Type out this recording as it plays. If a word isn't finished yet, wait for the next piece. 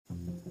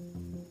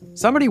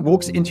Somebody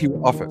walks into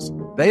your office.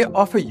 They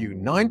offer you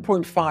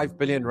 9.5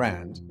 billion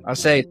rand. I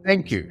say,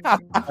 thank you.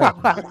 At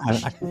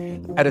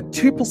a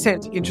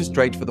 2% interest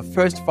rate for the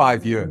first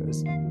 5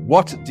 years.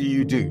 What do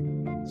you do?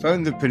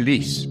 Phone the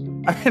police.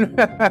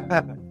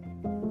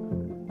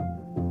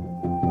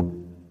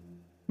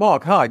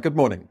 Mark, hi, good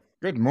morning.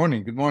 Good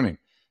morning. Good morning.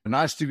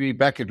 Nice to be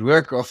back at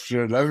work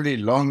after a lovely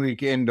long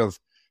weekend of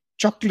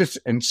chocolate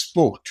and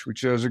sport,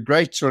 which has a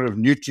great sort of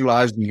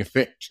neutralizing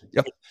effect.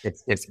 Yep.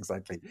 Yes,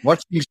 exactly.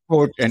 Watching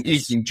sport and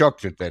eating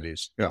chocolate, that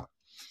is. Yeah.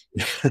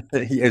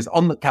 He is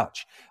on the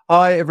couch.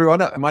 Hi,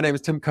 everyone. My name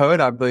is Tim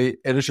Cohen. I'm the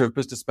editor of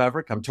Business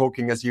Maverick. I'm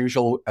talking as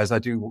usual, as I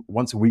do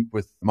once a week,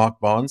 with Mark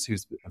Barnes,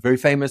 who's a very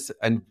famous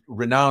and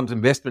renowned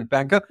investment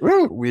banker.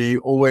 Woo. We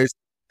always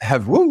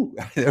have we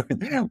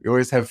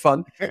always have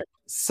fun.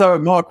 So,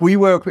 Mark,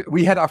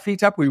 we had our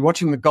feet up. We were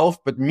watching the golf,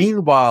 but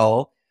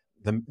meanwhile,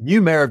 the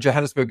new mayor of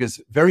Johannesburg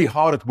is very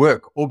hard at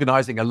work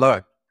organizing a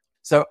loan.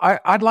 So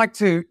I'd like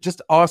to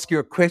just ask you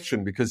a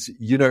question because,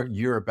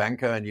 you're a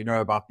banker and you know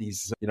about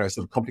these, sort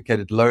of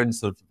complicated loan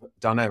sort of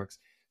dynamics.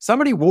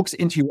 Somebody walks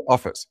into your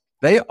office.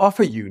 They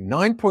offer you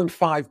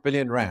 9.5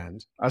 billion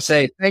rand. I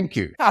say, thank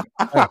you.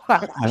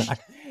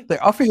 They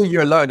offer you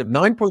your loan of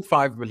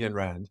 9.5 billion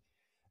rand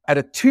at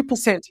a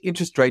 2%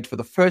 interest rate for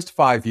the first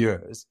 5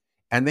 years.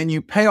 And then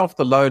you pay off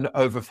the loan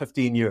over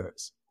 15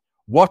 years.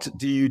 What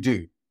do you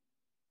do?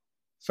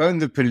 Phone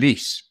the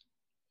police.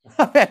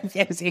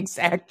 Yes,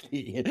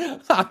 exactly.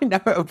 I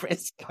know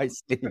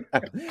precisely.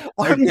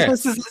 I mean,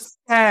 this is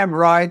a scam,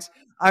 right?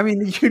 I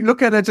mean, you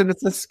look at it and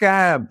it's a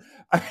scam.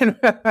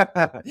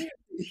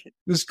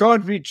 This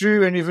can't be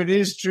true. And if it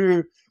is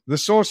true, the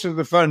source of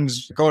the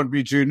funds can't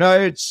be true. No,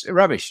 it's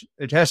rubbish.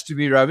 It has to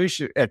be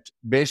rubbish at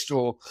best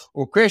or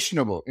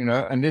questionable,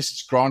 unless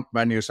it's grant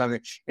money or something.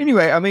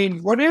 Anyway, I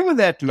mean, whatever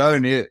that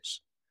loan is,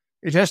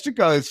 it has to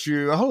go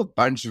through a whole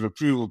bunch of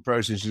approval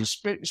processes,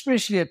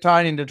 especially a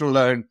tiny little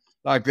loan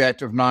like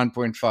that of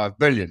 9.5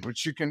 billion,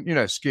 which you can,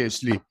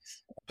 scarcely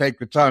take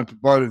the time to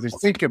bother to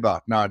think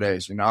about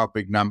nowadays in our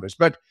big numbers.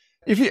 But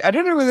I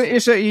don't know whether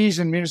SAEs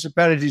and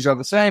municipalities are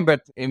the same,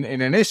 but in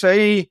an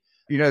SAE,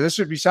 this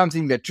would be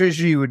something that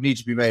Treasury would need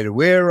to be made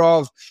aware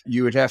of.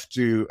 You would have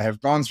to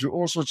have gone through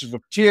all sorts of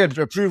tiered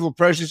approval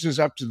processes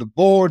up to the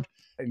board,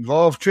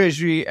 involve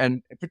Treasury,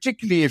 and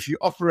particularly if you're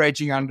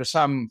operating under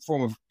some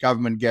form of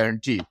government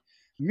guarantee.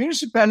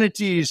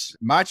 Municipalities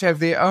might have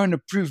their own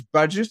approved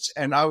budgets,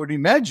 and I would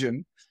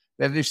imagine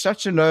that if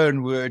such a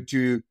loan were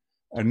to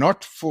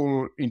not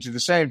fall into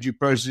the same due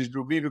process, it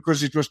will be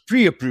because it was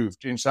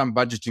pre-approved in some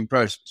budgeting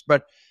process.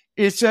 But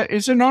it's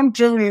a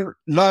non-trivial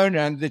loan,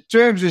 and the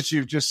terms that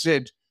you've just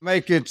said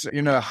make it,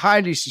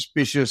 highly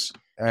suspicious.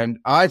 And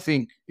I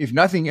think, if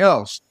nothing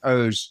else,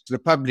 owes the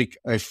public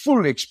a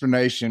full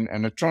explanation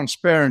and a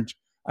transparent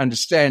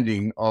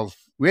understanding of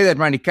where that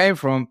money came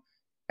from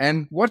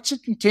and what's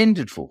it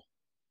intended for.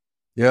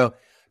 Yeah.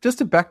 Just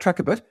to backtrack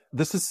a bit,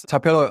 this is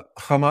Tapelo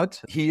Hamad.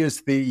 He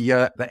is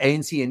the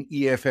ANC and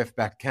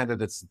EFF-backed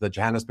candidate, the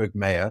Johannesburg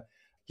mayor.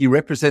 He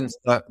represents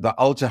the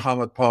Al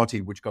Jahamad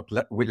party, which got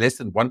less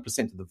than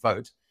 1% of the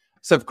vote.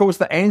 So, of course,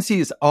 the ANC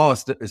is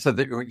asked, so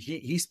that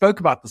he spoke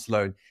about this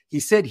loan. He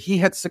said he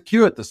had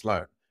secured this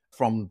loan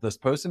from this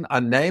person,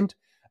 unnamed,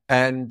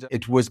 and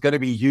it was going to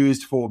be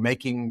used for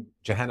making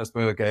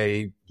Johannesburg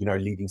a,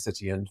 leading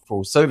city and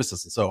for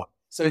services and so on.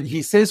 So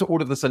he says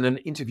all of this in an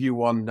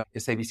interview on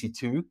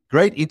SABC2.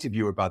 Great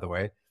interviewer, by the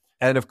way.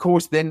 And of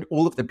course, then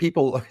all of the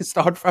people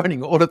start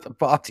phoning all of the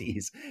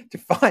parties to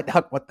find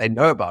out what they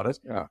know about it.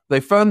 Yeah. They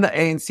phone the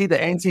ANC. The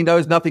ANC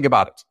knows nothing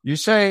about it. You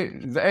say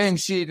the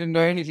ANC didn't know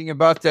anything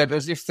about that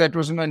as if that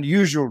was an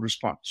unusual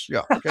response.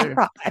 Yeah. Okay.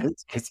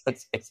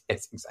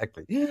 Yes,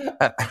 exactly.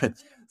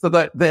 So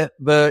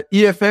the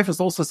EFF is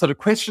also sort of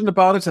questioned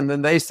about it. And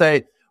then they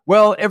say,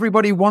 well,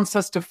 everybody wants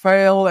us to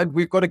fail and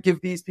we've got to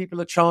give these people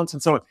a chance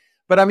and so on.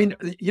 But I mean,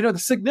 the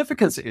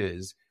significance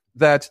is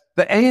that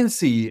the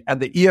ANC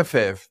and the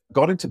EFF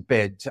got into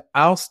bed to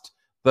oust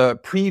the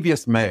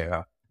previous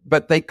mayor,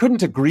 but they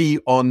couldn't agree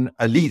on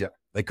a leader.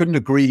 They couldn't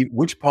agree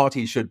which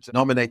party should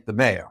nominate the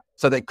mayor.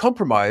 So they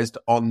compromised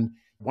on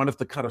one of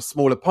the kind of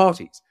smaller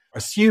parties,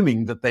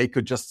 assuming that they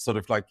could just sort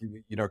of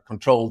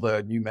control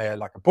the new mayor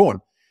like a pawn.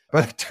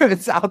 But it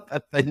turns out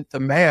that the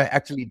mayor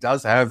actually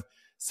does have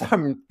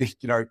some,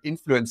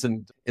 influence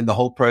in the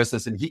whole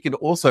process. And he can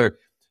also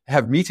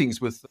have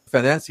meetings with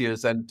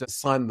financiers and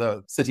sign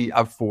the city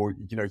up for,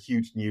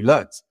 huge new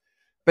loans.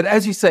 But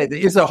as you say, there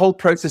is a whole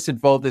process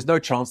involved. There's no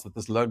chance that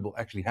this loan will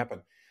actually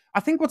happen. I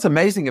think what's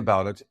amazing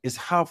about it is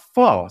how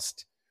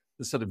fast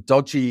the sort of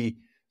dodgy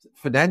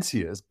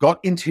financiers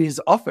got into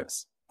his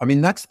office. I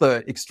mean, that's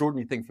the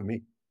extraordinary thing for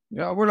me.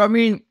 Yeah, well, I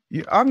mean,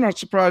 I'm not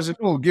surprised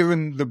at all,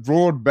 given the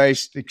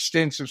broad-based,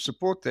 extensive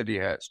support that he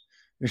has.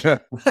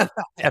 1%.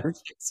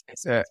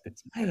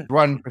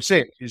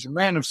 He's a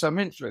man of some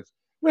influence.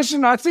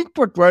 Listen, I think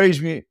what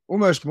worries me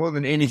almost more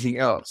than anything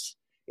else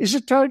is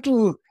a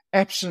total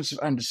absence of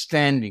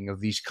understanding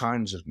of these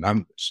kinds of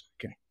numbers.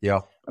 Okay.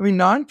 Yeah. I mean,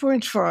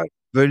 9.5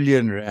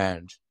 billion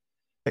rand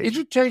It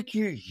would take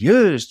you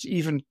years to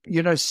even,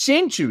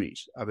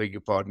 centuries, I beg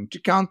your pardon, to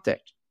count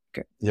that.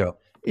 Okay. Yeah.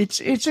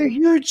 It's a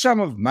huge sum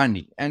of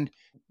money. And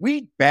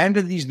we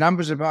banded these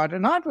numbers about,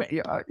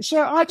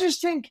 so I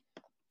just think,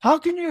 how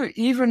can you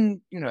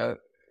even,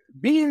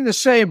 be in the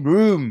same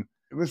room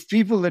with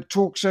people that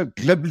talk so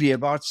glibly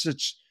about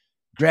such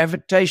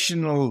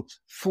gravitational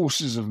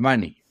forces of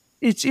money?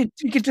 It's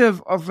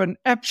indicative of an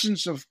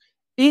absence of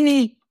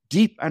any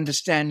deep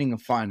understanding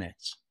of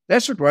finance.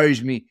 That's what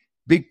worries me,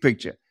 big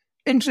picture.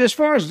 And as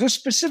far as this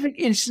specific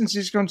instance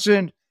is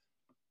concerned,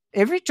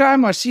 every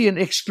time I see an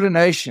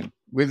explanation,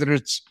 whether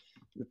it's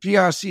the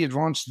PRC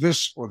advanced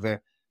this or the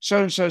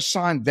so-and-so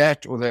signed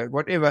that or the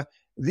whatever,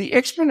 the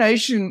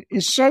explanation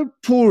is so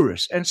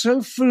porous and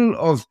so full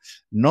of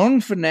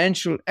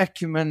non-financial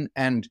acumen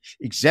and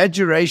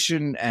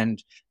exaggeration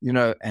and,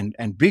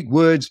 and big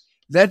words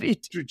that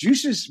it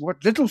reduces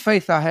what little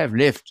faith I have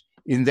left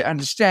in the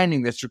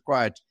understanding that's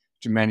required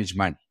to manage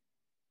money.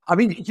 I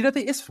mean, there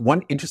is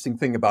one interesting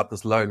thing about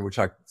this loan, which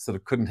I sort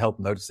of couldn't help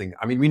noticing.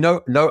 I mean, we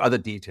know no other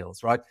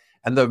details, right?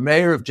 And the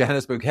mayor of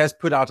Johannesburg has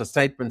put out a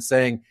statement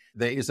saying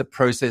there is a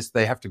process.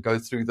 They have to go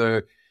through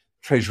the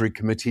Treasury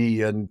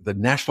Committee and the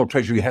National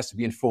Treasury has to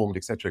be informed,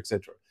 et cetera, et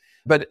cetera.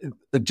 But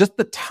just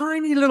the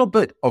tiny little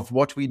bit of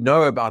what we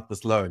know about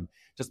this loan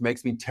just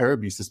makes me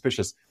terribly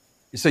suspicious.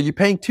 So you're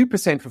paying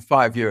 2% for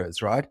 5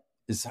 years, right?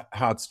 Is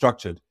how it's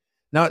structured.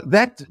 Now,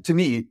 that to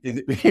me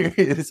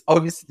is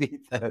obviously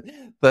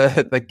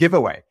the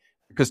giveaway,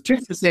 because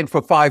 2%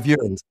 for 5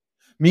 years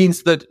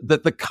means that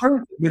the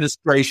current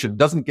administration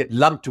doesn't get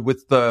lumped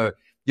with the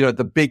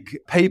big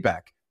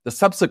payback. The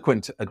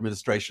subsequent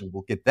administration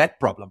will get that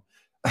problem.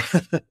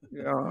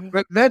 Yeah,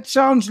 but that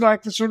sounds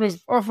like the sort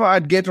of offer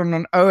I'd get on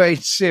an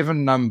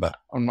 087 number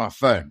on my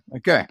phone.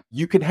 Okay.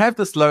 You can have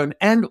this loan,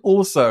 and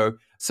also,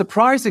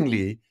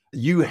 surprisingly,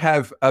 you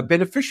have a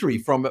beneficiary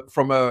from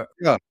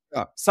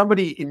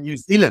somebody in New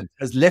Zealand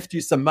has left you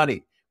some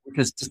money, which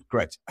is just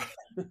great.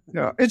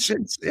 Yeah,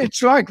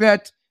 it's like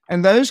that.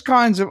 And those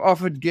kinds of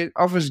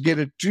offers get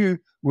a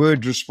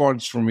 2-word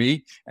response from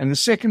me. And the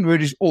second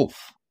word is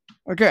off.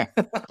 Okay.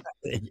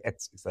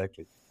 Yes,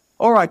 exactly.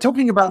 All right.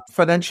 Talking about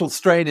financial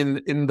strain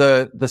in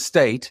the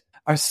state,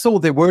 I saw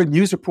there were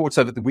news reports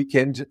over the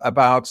weekend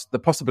about the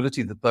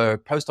possibility that the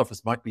post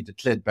office might be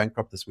declared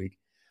bankrupt this week.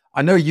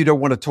 I know you don't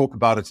want to talk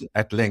about it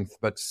at length,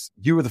 but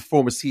you were the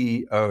former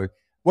CEO.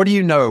 What do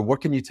you know?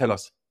 What can you tell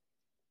us?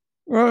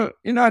 Well,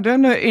 I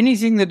don't know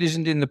anything that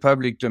isn't in the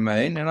public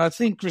domain. And I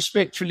think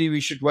respectfully,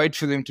 we should wait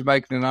for them to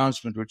make an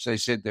announcement, which they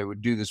said they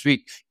would do this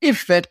week,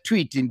 if that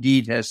tweet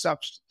indeed has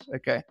substance.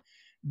 Okay.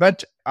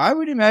 But I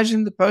would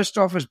imagine the post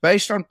office,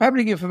 based on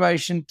public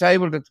information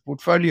tabled at the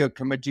Portfolio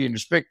Committee in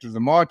respect of the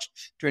March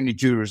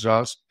 22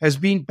 results, has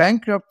been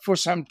bankrupt for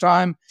some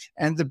time,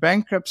 and the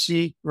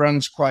bankruptcy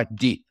runs quite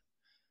deep.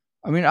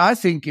 I mean, I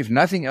think if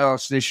nothing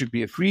else, there should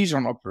be a freeze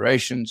on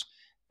operations,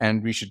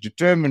 and we should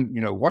determine,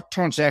 what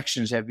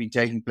transactions have been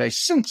taking place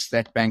since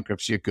that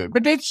bankruptcy occurred.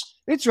 But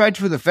let's wait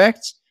for the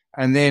facts,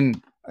 and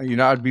then,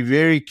 I'd be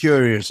very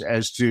curious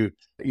as to,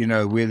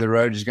 where the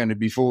road is going to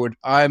be forward.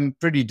 I'm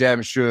pretty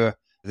damn sure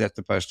that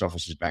the post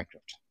office is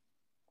bankrupt.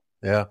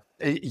 Yeah.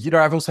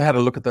 I've also had a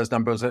look at those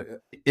numbers.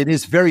 It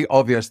is very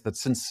obvious that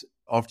since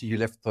after you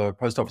left the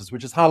post office,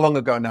 which is how long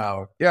ago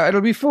now? Yeah, it'll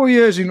be 4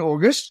 years in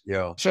August.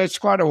 Yeah. So it's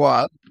quite a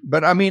while.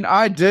 But I mean,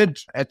 I did,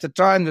 at the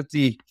time that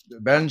the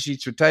balance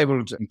sheets were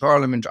tabled in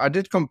Parliament, I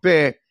did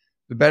compare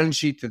the balance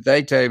sheet that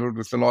they tabled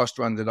with the last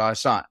one that I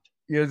signed.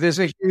 There's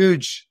a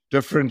huge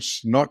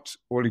difference, not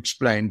all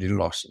explained in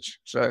losses.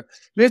 So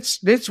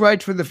let's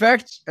wait for the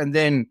facts, and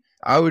then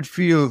I would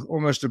feel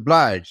almost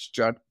obliged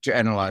to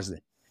analyze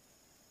them.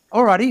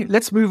 All righty,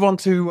 let's move on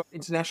to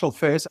international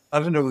affairs. I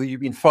don't know whether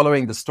you've been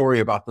following the story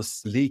about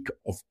this leak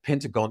of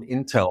Pentagon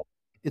intel.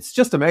 It's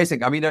just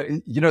amazing. I mean,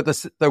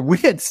 the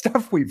weird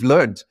stuff we've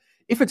learned.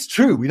 If it's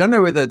true, we don't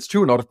know whether it's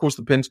true or not. Of course,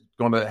 the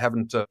Pentagon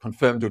haven't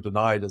confirmed or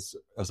denied as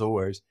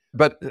always.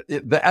 But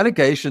the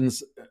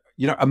allegations,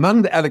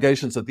 among the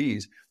allegations of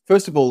these,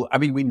 first of all, I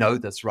mean, we know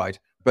this, right?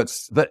 But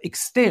the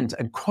extent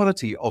and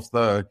quality of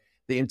the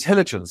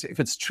intelligence, if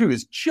it's true,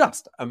 is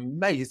just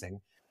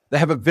amazing. They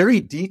have a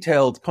very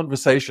detailed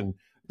conversation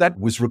that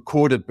was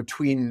recorded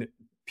between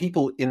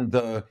people in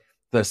the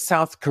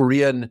South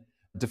Korean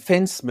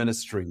Defense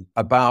Ministry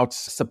about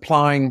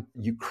supplying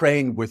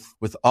Ukraine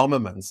with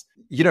armaments.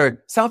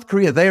 South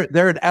Korea,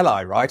 they're an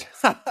ally, right?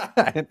 so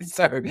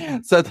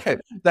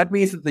that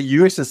means that the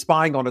US is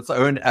spying on its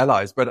own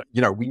allies. But,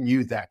 we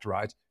knew that,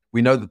 right?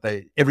 We know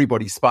that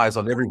everybody spies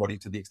on everybody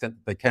to the extent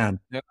that they can.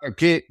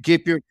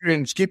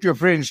 Keep your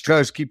friends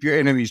close, keep your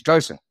enemies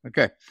closer.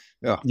 Okay.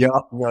 Yeah,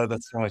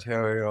 that's right.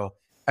 Yeah.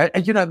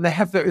 And they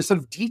have the sort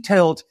of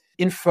detailed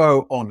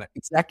info on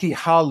exactly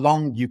how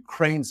long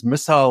Ukraine's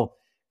missile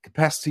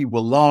capacity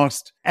will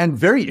last. And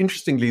very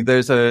interestingly,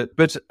 there's a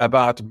bit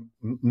about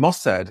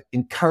Mossad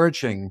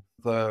encouraging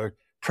the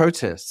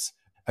protests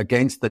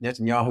against the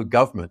Netanyahu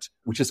government,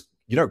 which is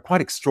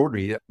quite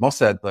extraordinary.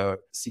 Mossad, the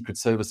secret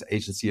service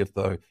agency of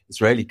the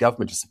Israeli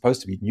government, is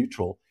supposed to be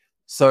neutral.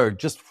 So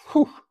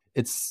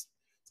it's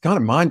kind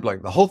of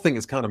mind-blowing. The whole thing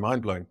is kind of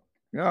mind-blowing.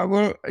 Yeah,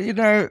 well,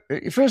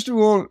 first of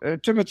all,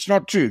 Tim, it's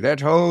not true. That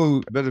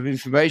whole bit of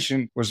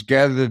information was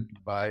gathered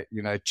by,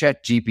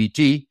 Chat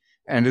GPT,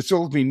 and it's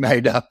all been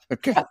made up.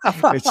 Okay,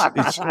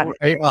 it's all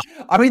AI.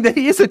 I mean, there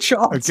is a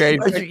chance. Okay,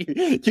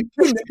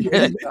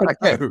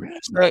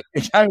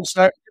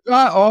 So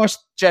I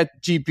asked Chat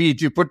GPT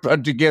to put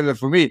one together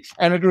for me,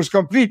 and it was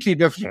completely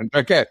different.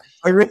 Okay,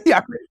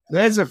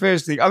 that's the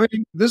first thing. I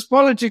mean, this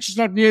politics is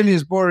not nearly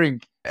as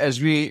boring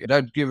as we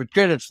don't give it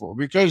credit for,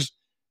 because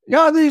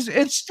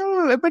it's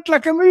still a bit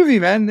like a movie,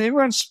 man.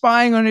 Everyone's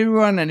spying on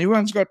everyone, and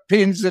everyone's got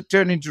pens that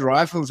turn into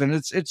rifles, and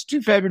it's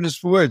too fabulous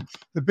for words.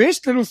 The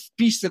best little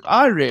piece that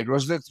I read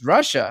was that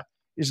Russia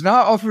is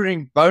now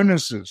offering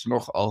bonuses,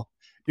 nogal,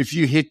 if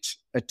you hit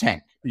a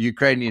tank, a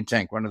Ukrainian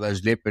tank, one of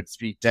those Leopard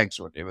 3 tanks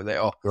or whatever they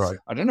are. Right.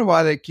 I don't know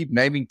why they keep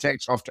naming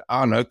tanks after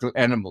our local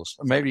animals.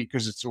 Maybe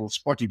because it's all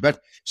spotty. But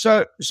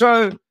so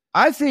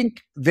I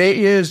think there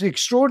is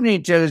extraordinary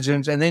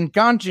intelligence and then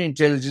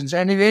counterintelligence,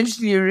 and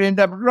eventually you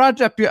end up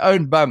right up your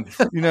own bum,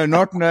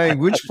 not knowing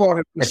which part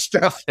of the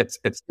stuff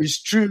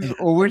is true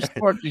or which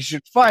part you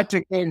should fight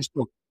against.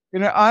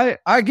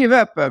 I give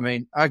up. I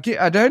mean, I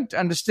don't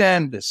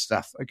understand this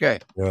stuff. Okay.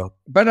 Yeah.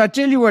 But I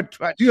tell you what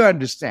I do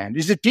understand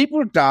is that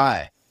people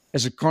die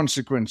as a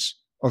consequence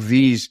of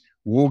these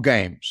war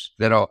games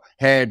that are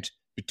had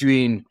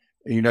between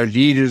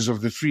leaders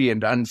of the free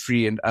and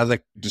unfree and other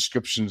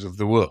descriptions of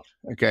the world.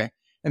 Okay.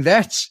 And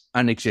that's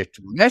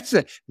unacceptable. That's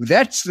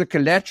the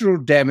collateral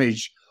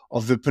damage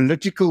of the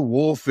political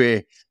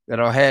warfare that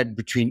are had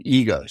between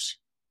egos.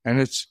 And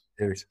it's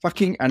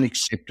fucking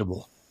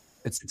unacceptable.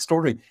 It's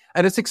extraordinary.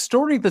 And it's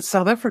extraordinary that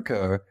South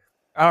Africa,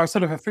 our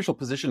sort of official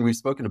position, we've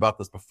spoken about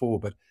this before,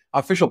 but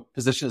our official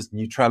position is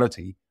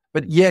neutrality.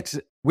 But yet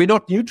we're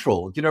not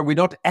neutral. We're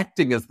not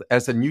acting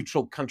as a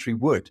neutral country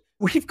would.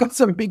 We've got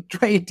some big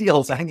trade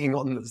deals hanging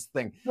on this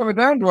thing. No, but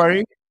don't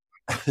worry.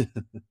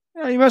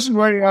 You mustn't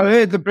worry. I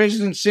heard the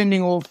president's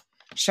sending off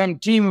some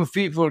team of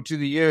people to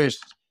the US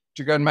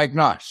to go and make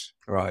nice.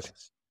 Right.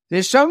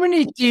 There's so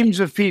many teams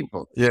of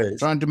people yes.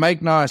 trying to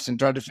make nice and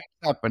trying to fix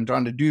up and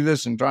trying to do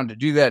this and trying to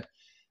do that.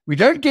 We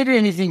don't get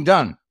anything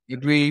done.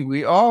 But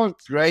we are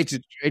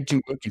creating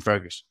work in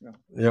progress.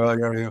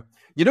 Yeah.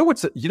 You know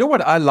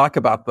what I like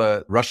about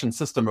the Russian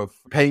system of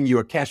paying you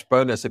a cash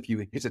bonus if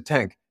you hit a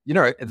tank?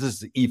 This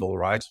is evil,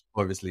 right?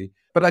 Obviously.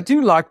 But I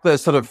do like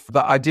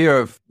the idea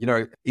of,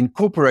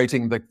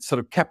 incorporating the sort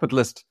of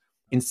capitalist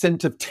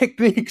incentive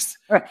techniques.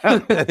 We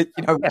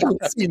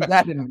haven't seen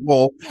that in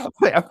war.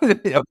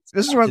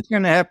 This is what's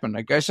going to happen.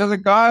 Okay, so the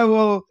guy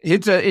will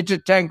hit a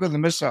tank with a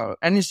missile,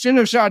 and instead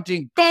of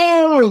shouting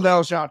 "goal,"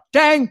 they'll shout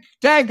 "tank,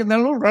 tank," and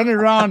they'll all run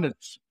around and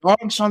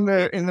dance in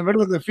the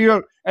middle of the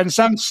field, and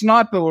some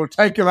sniper will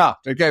take them out.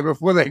 Okay,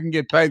 before they can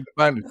get paid the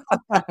bonus.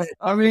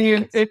 I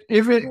mean, if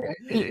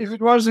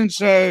it wasn't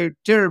so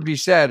terribly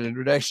sad, it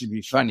would actually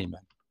be funny,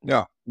 man.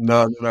 Yeah.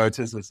 No, it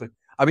is.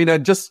 I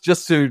mean, just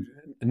to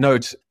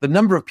note, the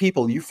number of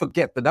people, you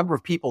forget the number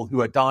of people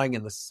who are dying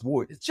in this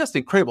war. It's just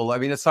incredible. I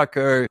mean, it's like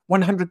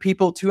 100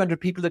 people, 200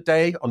 people a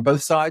day on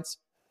both sides.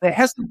 There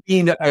hasn't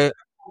been a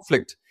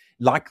conflict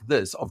like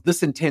this, of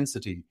this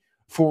intensity,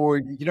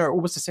 for,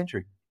 almost a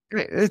century.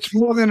 It's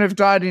more than have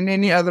died in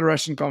any other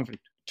Russian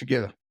conflict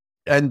together.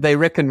 And they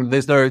reckon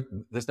there's no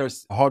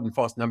hard and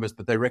fast numbers,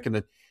 but they reckon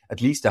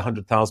at least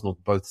 100,000 on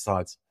both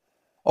sides.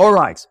 All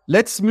right,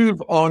 let's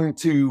move on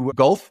to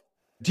golf.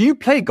 Do you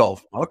play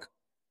golf, Mark?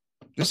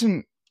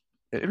 Listen,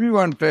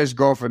 everyone plays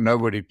golf and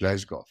nobody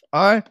plays golf.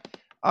 I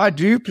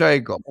do play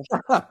golf.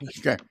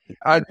 Okay.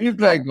 I do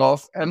play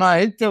golf, and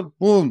I hit the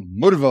ball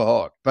murva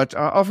hard, but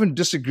I often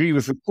disagree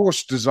with the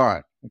course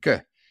design.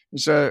 Okay.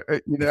 So,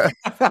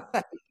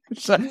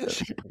 so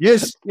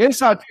yes,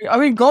 I do. I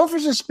mean, golf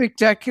is a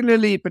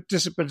spectacularly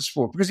participant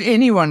sport because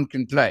anyone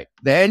can play.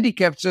 The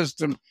handicap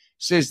system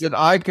says that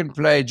I can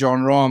play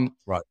John Rahm,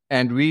 right,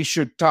 and we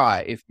should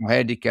tie if my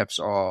handicaps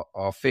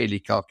are fairly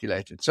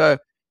calculated. So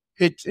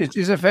it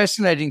is a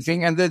fascinating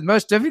thing. And the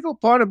most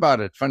difficult part about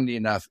it, funnily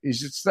enough,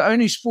 is it's the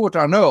only sport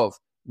I know of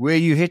where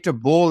you hit a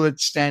ball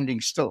that's standing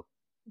still.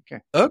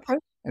 Okay.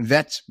 And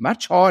that's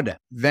much harder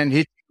than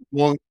hitting a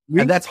ball.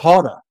 And that's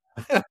harder.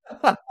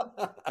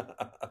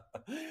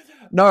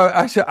 No,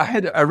 actually,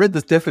 I read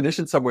this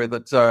definition somewhere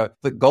that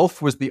the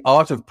golf was the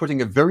art of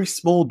putting a very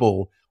small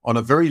ball on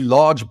a very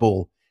large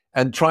ball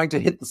and trying to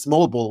hit the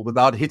small ball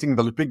without hitting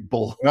the big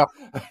ball. Yeah.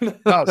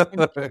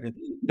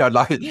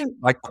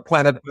 Like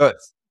planet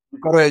Earth.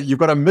 You've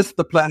got to miss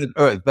the planet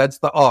Earth. That's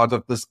the art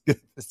of this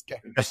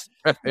game.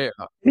 Yeah.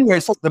 Anyway,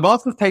 so the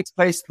Masters takes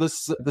place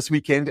this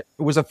weekend. It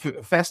was a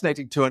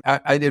fascinating tour,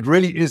 and it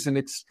really is an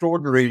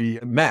extraordinary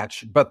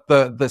match. But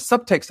the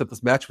subtext of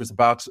this match was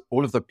about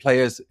all of the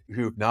players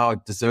who have now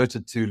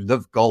deserted to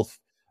Live Golf,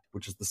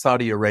 which is the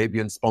Saudi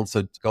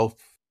Arabian-sponsored golf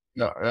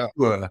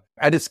tour.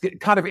 And it's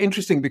kind of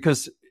interesting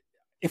because,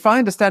 if I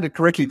understand it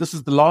correctly, this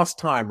is the last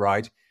time,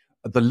 right,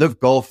 the Live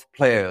Golf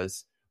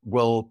players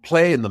will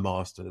play in the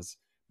Masters,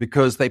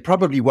 because they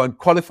probably won't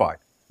qualify.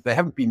 They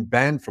haven't been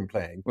banned from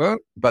playing, Well,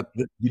 but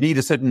you need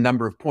a certain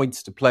number of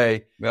points to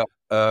play,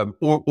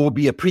 or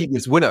be a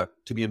previous winner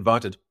to be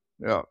invited.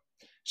 Yeah.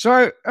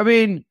 So, I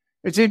mean,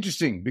 it's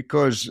interesting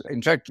because,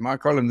 in fact, my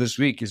column this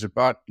week is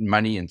about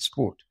money and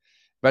sport.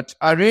 But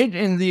I read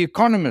in The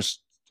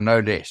Economist, no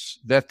less,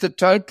 that the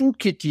total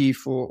kitty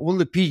for all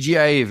the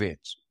PGA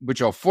events,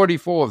 which are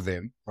 44 of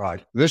them,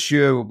 right, this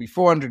year will be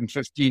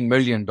 $415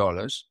 million.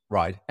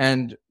 Right.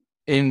 And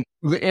in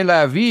the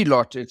LIV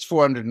lot, it's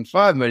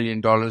 $405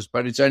 million,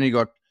 but it's only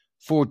got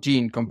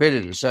 14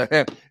 competitors. So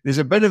there's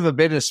a bit of a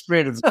better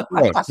spread of the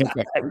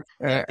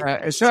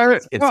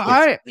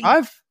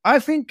I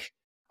think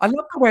I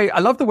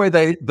love the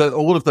way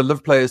all of the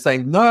live players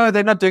saying, no,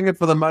 they're not doing it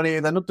for the money.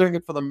 They're not doing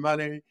it for the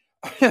money.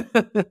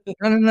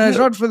 No, it's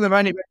not for the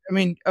money. But, I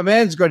mean, a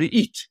man's got to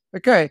eat.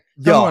 Okay,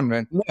 come on,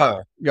 man.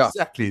 No, yeah,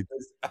 exactly.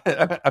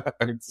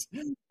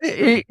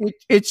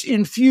 It's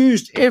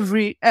infused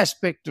every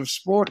aspect of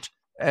sport.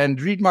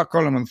 And read my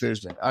column on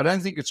Thursday. I don't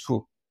think it's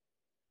cool.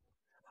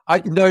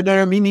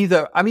 No, me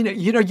neither. I mean,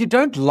 you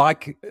don't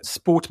like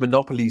sport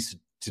monopolies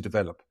to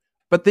develop,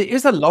 but there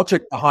is a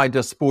logic behind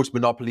a sports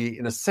monopoly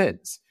in a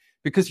sense,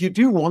 because you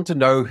do want to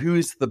know who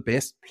is the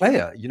best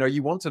player.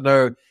 You want to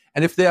know,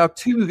 and if there are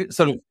two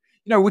sort of,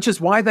 which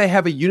is why they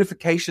have a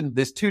unification.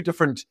 There's two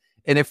different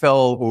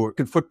NFL or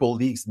football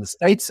leagues in the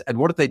States. And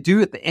what do they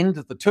do at the end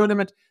of the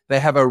tournament? They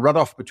have a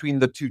runoff between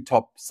the two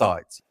top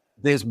sides.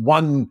 There's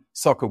one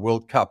soccer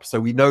World Cup, so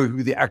we know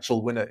who the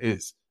actual winner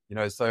is.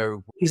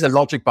 So there's a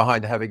logic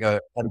behind having a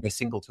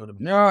single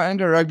tournament. No,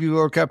 and a rugby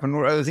World Cup and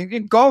all other things.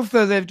 In golf,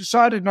 though, they've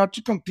decided not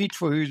to compete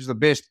for who's the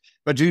best,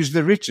 but who's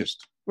the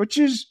richest, which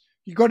is,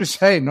 you got to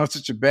say, not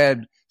such a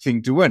bad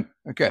thing to win.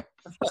 Okay.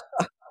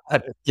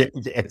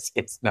 Yes,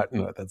 no,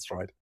 that's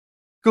right.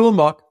 Cool,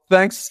 Mark.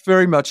 Thanks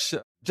very much.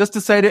 Just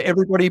to say to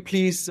everybody,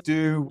 please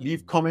do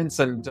leave comments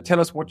and tell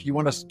us what you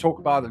want us to talk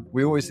about.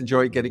 We always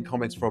enjoy getting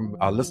comments from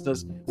our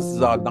listeners. This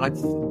is our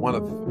 9th one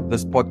of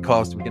this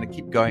podcast. We're going to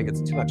keep going.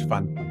 It's too much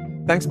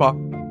fun. Thanks, Mark.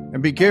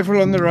 And be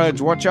careful on the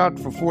roads. Watch out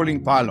for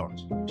falling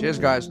pylons. Cheers,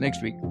 guys.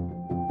 Next week.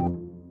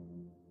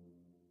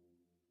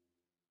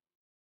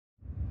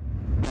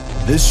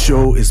 This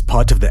show is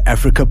part of the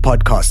Africa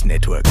Podcast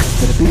Network,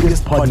 the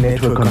biggest pod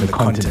network on the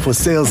continent. For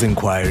sales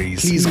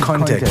inquiries, please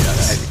contact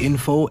us at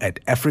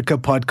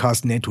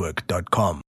info@africapodcastnetwork.com.